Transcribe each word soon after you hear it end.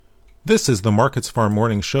This is the Markets Farm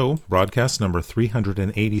Morning Show, broadcast number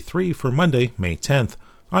 383 for Monday, May 10th.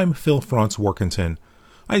 I'm Phil Franz-Warkentin.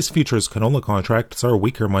 ICE futures canola contracts are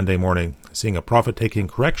weaker Monday morning, seeing a profit-taking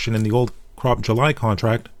correction in the old crop July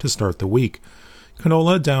contract to start the week.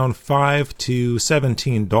 Canola down $5 to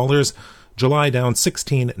 $17, July down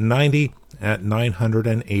 $16.90 at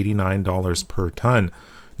 $989 per ton.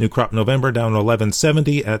 New crop November down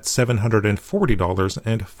 $11.70 at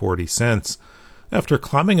 $740.40. After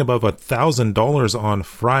climbing above $1,000 on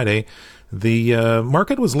Friday, the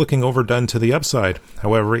market was looking overdone to the upside.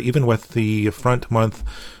 However, even with the front month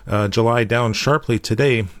July down sharply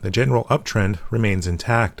today, the general uptrend remains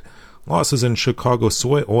intact. Losses in Chicago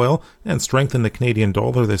soy oil and strength in the Canadian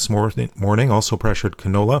dollar this morning also pressured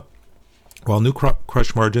canola. While new crop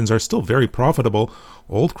crush margins are still very profitable,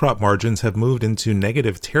 old crop margins have moved into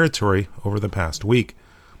negative territory over the past week.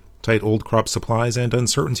 Tight old crop supplies and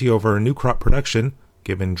uncertainty over new crop production,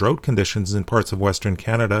 given drought conditions in parts of Western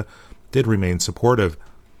Canada, did remain supportive.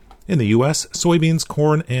 In the U.S., soybeans,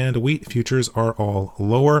 corn, and wheat futures are all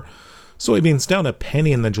lower. Soybeans down a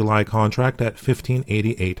penny in the July contract at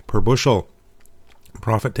 $15.88 per bushel.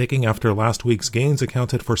 Profit-taking after last week's gains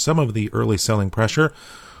accounted for some of the early selling pressure.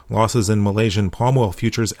 Losses in Malaysian palm oil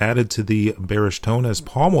futures added to the bearish tone as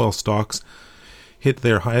palm oil stocks hit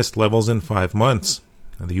their highest levels in 5 months.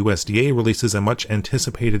 The USDA releases a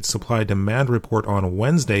much-anticipated supply-demand report on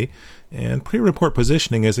Wednesday, and pre-report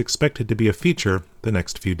positioning is expected to be a feature the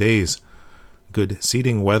next few days. Good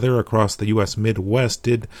seeding weather across the U.S. Midwest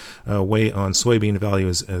did weigh on soybean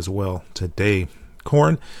values as well today.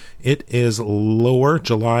 Corn, it is lower,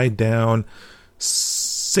 July down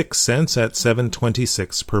 6 cents at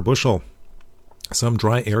 $7.26 per bushel. Some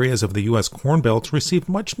dry areas of the U.S. Corn Belt received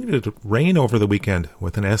much-needed rain over the weekend,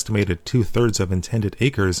 with an estimated 2/3 of intended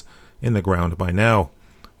acres in the ground by now.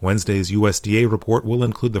 Wednesday's USDA report will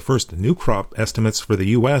include the first new crop estimates for the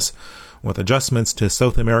U.S., with adjustments to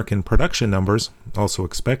South American production numbers also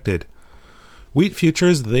expected. Wheat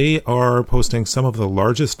futures, they are posting some of the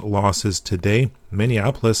largest losses today.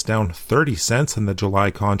 Minneapolis down 30 cents in the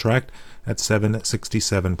July contract at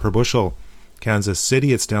 $7.67 per bushel. Kansas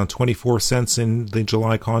City, it's down 24 cents in the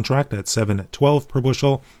July contract at $7.12 per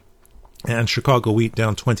bushel. And Chicago wheat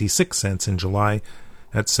down 26 cents in July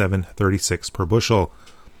at $7.36 per bushel.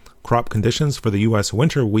 Crop conditions for the U.S.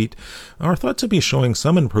 winter wheat are thought to be showing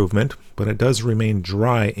some improvement, but it does remain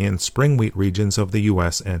dry in spring wheat regions of the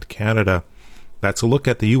U.S. and Canada. That's a look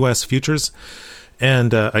at the U.S. futures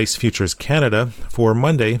and ICE Futures Canada for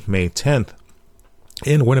Monday, May 10th.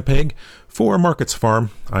 In Winnipeg, for Markets Farm,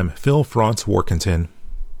 I'm Phil Franz-Warkentin.